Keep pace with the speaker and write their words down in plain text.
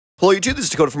Hello YouTube, this is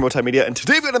Dakota from Bowtied Media, and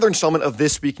today we've got another installment of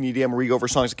This Week in EDM, where we go over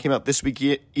songs that came out this week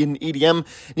in EDM.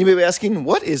 And you may be asking,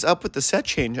 what is up with the set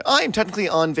change? I am technically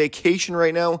on vacation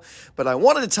right now, but I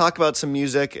wanted to talk about some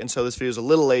music, and so this video is a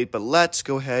little late, but let's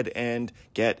go ahead and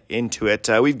get into it.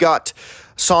 We've got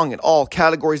song in all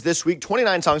categories this week,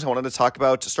 29 songs I wanted to talk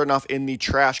about, starting off in the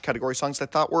trash category, songs I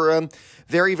thought were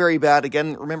very, very bad.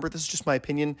 Again, remember, this is just my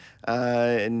opinion,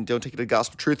 and don't take it as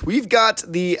gospel truth. We've got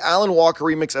the Alan Walker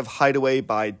remix of Hideaway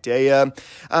by Daya.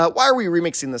 Why are we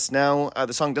remixing this now?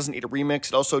 The song doesn't need a remix.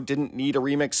 It also didn't need a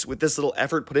remix with this little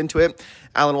effort put into it.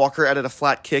 Alan Walker added a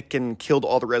flat kick and killed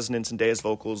all the resonance in Daya's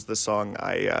vocals. This song,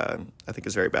 I think,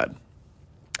 is very bad.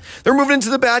 Then we're moving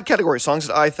into the bad category, songs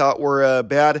that I thought were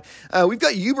bad. We've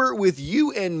got UBUR with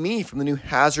You and Me from the new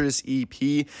Hazardous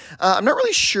EP. I'm not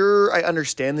really sure I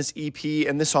understand this EP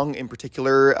and this song in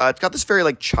particular. It's got this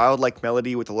very childlike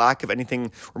melody with a lack of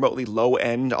anything remotely low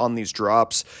end on these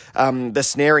drops. The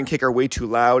snare and kick are way too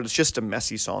loud. It's just a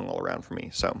messy song all around for me.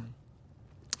 So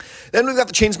then we've got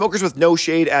the Chainsmokers with No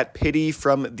Shade at Pitti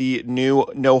from the new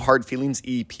No Hard Feelings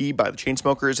EP by the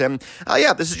Chainsmokers. And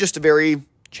yeah, this is just a very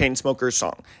Chainsmokers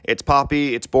song. It's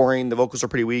poppy, it's boring, the vocals are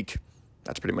pretty weak.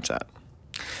 That's pretty much that.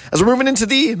 As we're moving into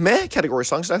the meh category,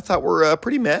 songs that I thought were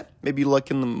pretty meh, maybe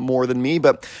liking them more than me,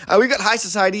 but we've got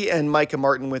HIGHSOCIETY and Micah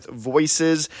Martin with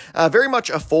Voices. Very much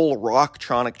a full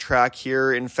rocktronic track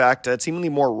here. In fact, it's seemingly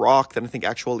more rock than I think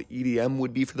actual EDM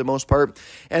would be for the most part.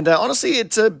 And honestly,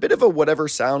 it's a bit of a whatever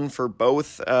sound for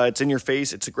both. It's in your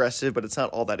face, it's aggressive, but it's not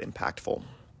all that impactful.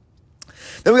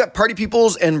 Then we got Party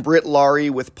Pupils and Britt Lari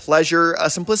with Pleasure, a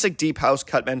simplistic deep house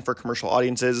cut meant for commercial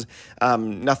audiences.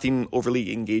 Nothing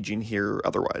overly engaging here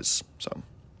otherwise. So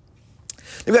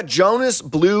we've got Jonas,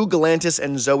 Blue, Galantis,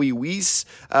 and Zoe Weiss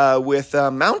with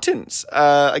Mountains.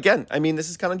 Again, I mean, this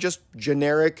is kind of just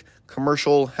generic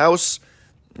commercial house.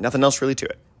 Nothing else really to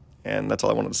it. And that's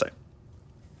all I wanted to say.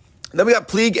 Then we got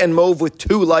PLEEG and Moav with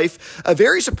To Life.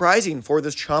 Very surprising for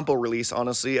this Chompo release,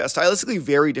 honestly. Stylistically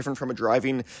very different from a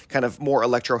driving kind of more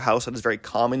electro house that is very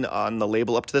common on the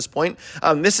label up to this point.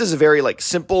 This is a very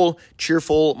simple,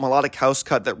 cheerful, melodic house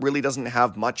cut that really doesn't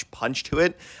have much punch to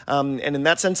it. And in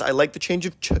that sense, I like the change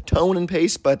of tone and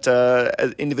pace, but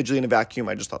individually in a vacuum,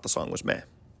 I just thought the song was meh.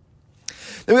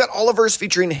 Then we got Oliverse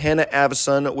featuring Hannah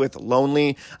Avison with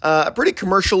Lonely, a pretty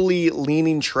commercially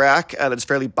leaning track that's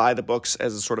fairly by the books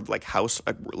as a sort of house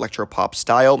electro-pop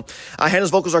style.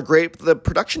 Hannah's vocals are great, but the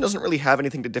production doesn't really have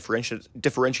anything to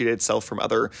differentiate itself from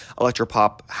other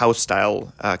electro-pop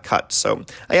house-style cuts. So,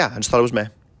 yeah, I just thought it was meh.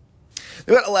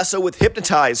 We got Alesso with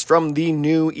Hypnotize from the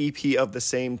new EP of the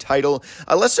same title.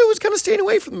 Alesso is kind of staying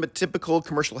away from the typical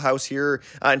commercial house here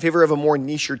in favor of a more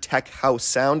niche tech house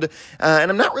sound. And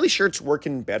I'm not really sure it's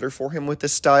working better for him with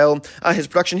this style. His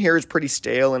production here is pretty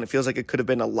stale, and it feels like it could have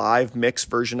been a live mix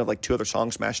version of two other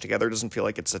songs mashed together. It doesn't feel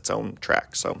like it's its own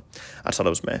track, so I thought it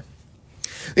was meh.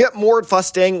 We got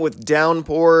Fustang with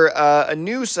Downpour, a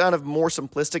new sound of more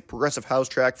simplistic progressive house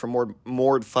track from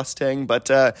Fustang,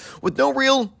 but with no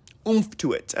real oomph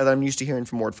to it, as I'm used to hearing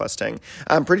from Fustang.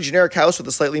 Pretty generic house with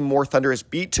a slightly more thunderous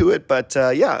beat to it, but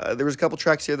yeah, there was a couple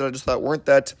tracks here that I just thought weren't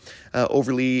that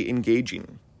overly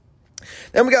engaging.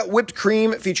 Then we got Whipped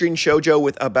Cream featuring Showjoe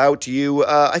with About You.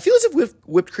 I feel as if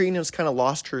Whipped Cream has kind of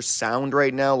lost her sound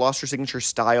right now, lost her signature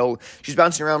style. She's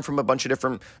bouncing around from a bunch of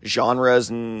different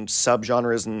genres and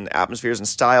subgenres and atmospheres and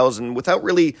styles, and without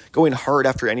really going hard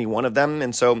after any one of them.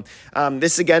 And so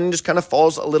this, again, just kind of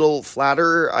falls a little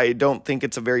flatter. I don't think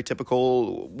it's a very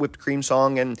typical Whipped Cream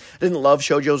song, and I didn't love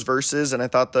Showjoe's verses, and I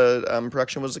thought the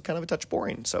production was kind of a touch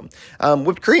boring. So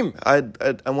Whipped Cream, I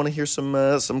want to hear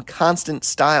some constant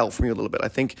style from you a little bit. I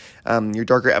think your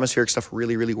darker atmospheric stuff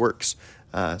really, really works.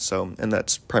 And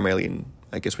that's primarily in,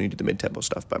 I guess, when you do the mid-tempo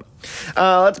stuff. But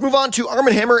let's move on to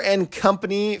ARMNHMR and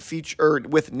Kompany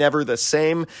with Never the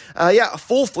Same. Yeah, a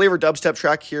full flavor dubstep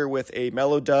track here with a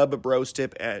mellow dub, bro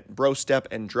step,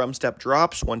 and drum step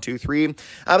drops, 1, 2, 3.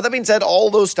 But that being said, all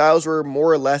those styles were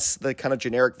more or less the kind of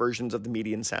generic versions of the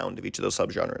median sound of each of those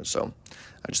subgenres. So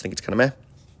I just think it's kind of meh.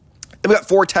 Then we got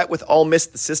Fortet with All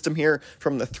Missed the System here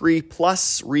from the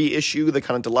 3+ reissue, the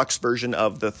kind of deluxe version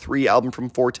of the 3 album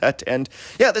from Fortet. And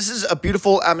yeah, this is a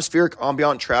beautiful atmospheric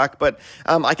ambient track, but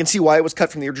I can see why it was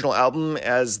cut from the original album,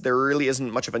 as there really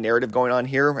isn't much of a narrative going on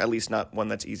here, at least not one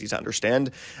that's easy to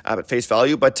understand at face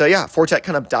value. But yeah, Fortet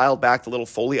kind of dialed back the little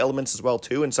Foley elements as well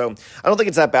too. And so I don't think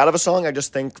it's that bad of a song. I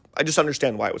just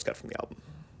understand why it was cut from the album.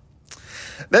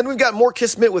 Then we've got More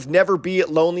Kismet with Never Be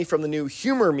Lonely from the new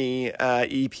Humor Me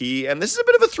EP, and this is a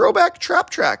bit of a throwback trap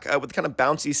track with kind of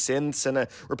bouncy synths and a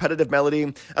repetitive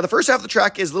melody. The first half of the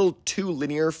track is a little too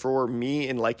linear for me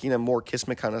in liking a More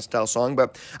Kismet kind of style song,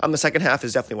 but the second half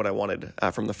is definitely what I wanted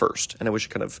from the first, and I wish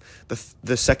kind of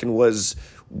the second was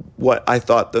what I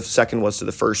thought the second was to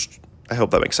the first. I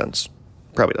hope that makes sense.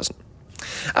 Probably doesn't.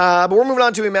 But we're moving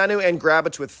on to Emanu and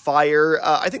Grabbitz with Fire.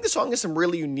 I think the song has some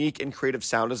really unique and creative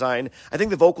sound design. I think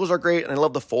the vocals are great, and I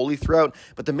love the Foley throughout,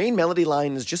 but the main melody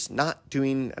line is just not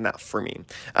doing enough for me.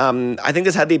 I think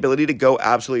this had the ability to go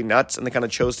absolutely nuts, and they kind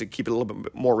of chose to keep it a little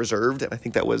bit more reserved, and I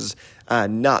think that was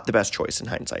not the best choice in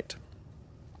hindsight.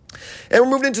 And we're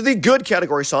moving into the good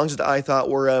category songs that I thought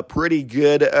were pretty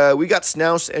good. We got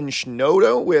Snouse and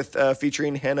Schnodo with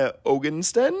featuring Hannah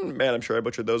Ogensten. Man, I'm sure I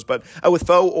butchered those, but with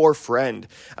Foe or Friend.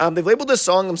 They've labeled this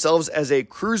song themselves as a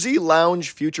cruisy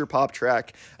lounge future pop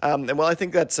track. And while I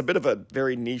think that's a bit of a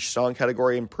very niche song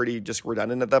category and pretty just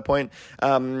redundant at that point,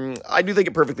 I do think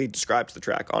it perfectly describes the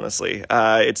track, honestly.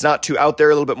 It's not too out there,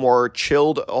 a little bit more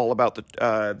chilled, all about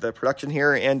the production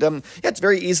here. And yeah, it's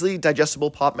very easily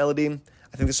digestible pop melody.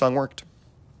 I think the song worked.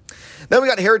 Then we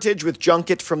got Heritage with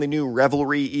Junket from the new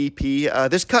Revelry EP.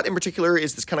 This cut in particular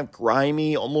is this kind of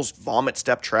grimy, almost vomit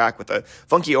step track with a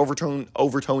funky overtone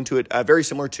to it, very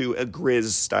similar to a Grizz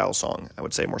style song, I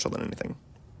would say, more so than anything.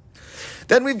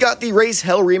 Then we've got the Raise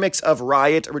Hell remix of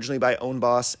Riot, originally by Own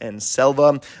Boss and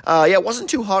Selva. Yeah, it wasn't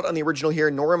too hot on the original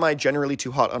here, nor am I generally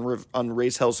too hot on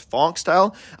Raise Hell's funk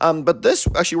style, but this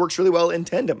actually works really well in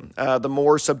tandem. The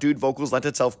more subdued vocals lent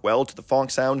itself well to the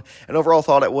funk sound, and overall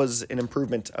thought it was an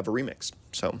improvement of a remix.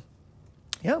 So,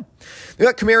 yeah. We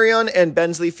got Camarion and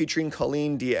Bensley featuring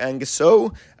Colleen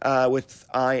D'Anguiso with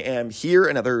I Am Here,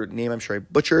 another name I'm sure I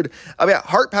butchered. Yeah,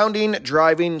 heart-pounding,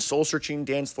 driving, soul-searching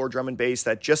dance floor drum and bass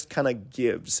that just kind of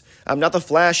gives. Not the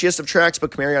flashiest of tracks,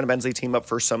 but Camarion and Bensley team up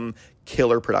for some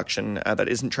killer production that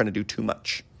isn't trying to do too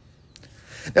much.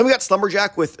 Then we got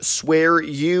Slumberjack with Swear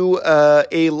You,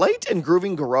 a light and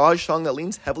grooving garage song that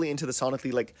leans heavily into the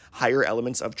sonically like higher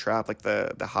elements of trap, like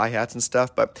the hi-hats and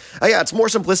stuff. But yeah, it's more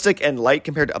simplistic and light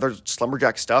compared to other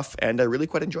Slumberjack stuff, and I really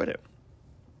quite enjoyed it.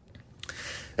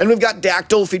 And we've got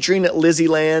Dactyl featuring Lizzie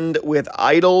Land with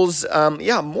Idols.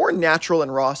 Yeah, more natural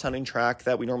and raw sounding track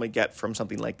that we normally get from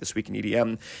something like This Week in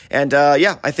EDM. And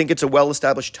yeah, I think it's a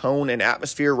well-established tone and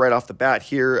atmosphere right off the bat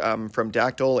here from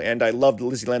Dactyl. And I loved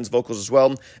Lizzie Land's vocals as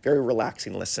well. Very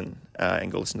relaxing listen,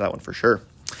 and go listen to that one for sure.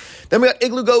 Then we got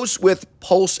Igloo Ghost with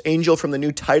Pulse Angel from the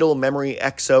new Tidal Memory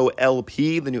XO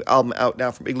LP, the new album out now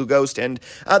from Igloo Ghost. And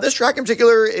this track in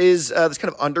particular is this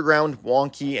kind of underground,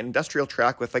 wonky, and industrial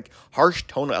track with like harsh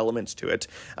tonal elements to it.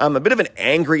 A bit of an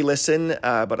angry listen,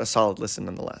 but a solid listen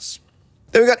nonetheless.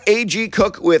 Then we got A.G.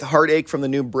 Cook with Heartache from the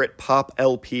new Britt Pop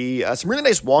LP. Some really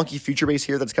nice wonky future bass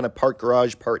here that's kind of part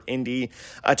garage, part indie.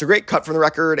 It's a great cut from the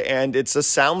record, and it's a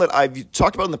sound that I've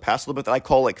talked about in the past a little bit that I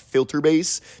call like filter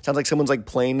bass. Sounds like someone's like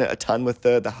playing a ton with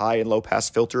the high and low pass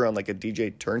filter on like a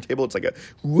DJ turntable. It's like a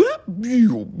whoop,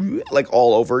 like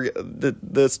all over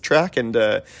this track, and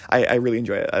I really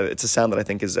enjoy it. It's a sound that I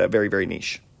think is very, very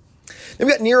niche. Then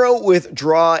we got NERO with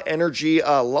Draw Energy.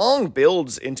 Long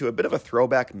builds into a bit of a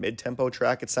throwback mid-tempo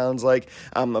track, it sounds like.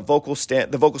 The vocal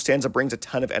stanza brings a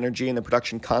ton of energy, and the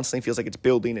production constantly feels like it's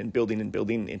building and building and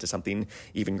building into something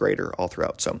even greater all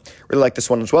throughout. So really like this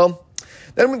one as well.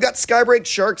 Then we've got Skybreak,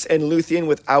 Sharks, and Luthien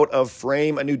with Out of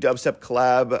Frame, a new dubstep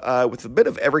collab with a bit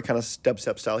of every kind of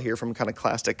dubstep style here, from kind of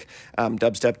classic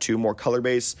dubstep to more color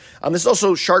bass. This is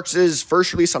also Sharks'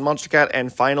 first release on Monster Cat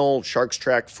and final Sharks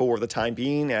track for the time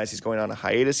being, as he's going on a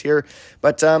hiatus here.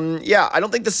 But yeah, I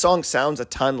don't think this song sounds a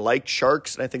ton like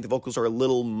Sharks, and I think the vocals are a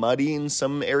little muddy in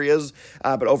some areas.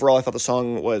 But overall, I thought the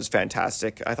song was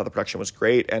fantastic. I thought the production was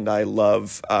great, and I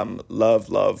love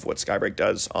what Skybreak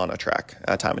does on a track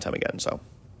time and time again. So.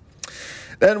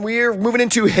 Then we're moving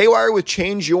into Haywyre with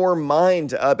Change Your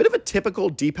Mind. A bit of a typical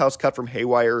deep house cut from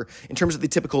Haywyre in terms of the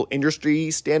typical industry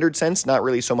standard sense, not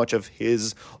really so much of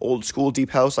his old school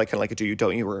deep house, like kind of like a Do You,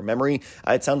 Don't You, or Memory.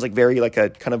 It sounds like very like a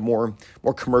kind of more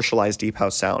commercialized deep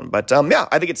house sound. But yeah,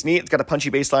 I think it's neat. It's got a punchy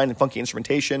bass line and funky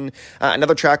instrumentation.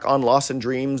 Another track on Lost in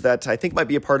Dreams that I think might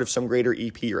be a part of some greater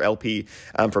EP or LP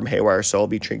from Haywyre, so I'll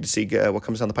be intrigued to see what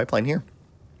comes down the pipeline here.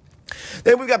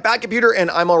 Then we've got Bad Computer and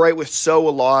I'm Alright with So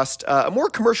Lost, a more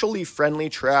commercially friendly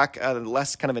track,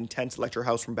 less kind of intense electro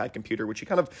house from Bad Computer, which he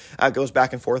kind of goes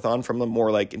back and forth on from the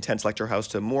more like intense electro house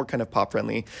to more kind of pop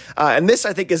friendly. And this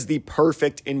I think is the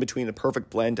perfect in between, the perfect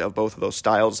blend of both of those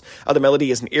styles. The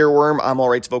melody is an earworm. I'm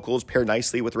Alright's vocals pair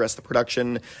nicely with the rest of the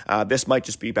production. This might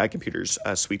just be Bad Computer's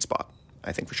sweet spot,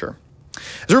 I think for sure.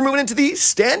 As we're moving into the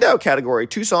standout category,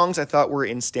 2 songs I thought were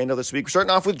in standout this week. We're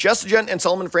starting off with Just a Gent and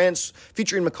Solomon France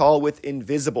featuring McCall with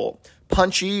Invisible.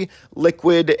 Punchy,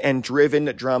 liquid, and driven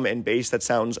drum and bass that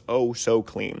sounds oh so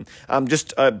clean.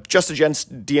 Just a Gent's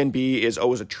DNB is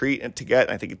always a treat to get.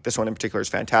 I think this one in particular is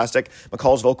fantastic.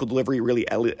 McCall's vocal delivery really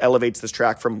elevates this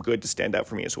track from good to stand out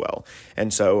for me as well.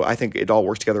 And so I think it all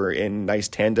works together in nice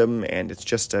tandem, and it's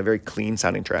just a very clean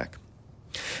sounding track.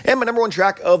 And my number 1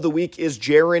 track of the week is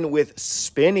Jaren with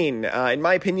Spinning. In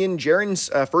my opinion, Jaren's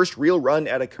first real run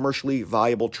at a commercially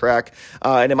viable track,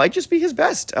 and it might just be his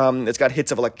best. It's got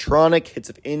hits of electronic, hits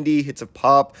of indie, hits of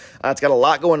pop. It's got a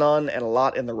lot going on and a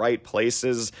lot in the right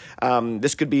places.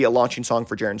 This could be a launching song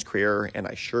for Jaren's career, and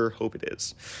I sure hope it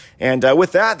is. And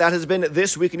with that has been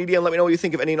This Week in EDM. Let me know what you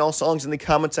think of any and all songs in the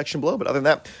comment section below. But other than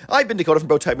that, I've been Dakota from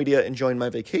Bowtied Media, enjoying my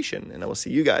vacation, and I will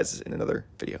see you guys in another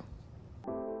video.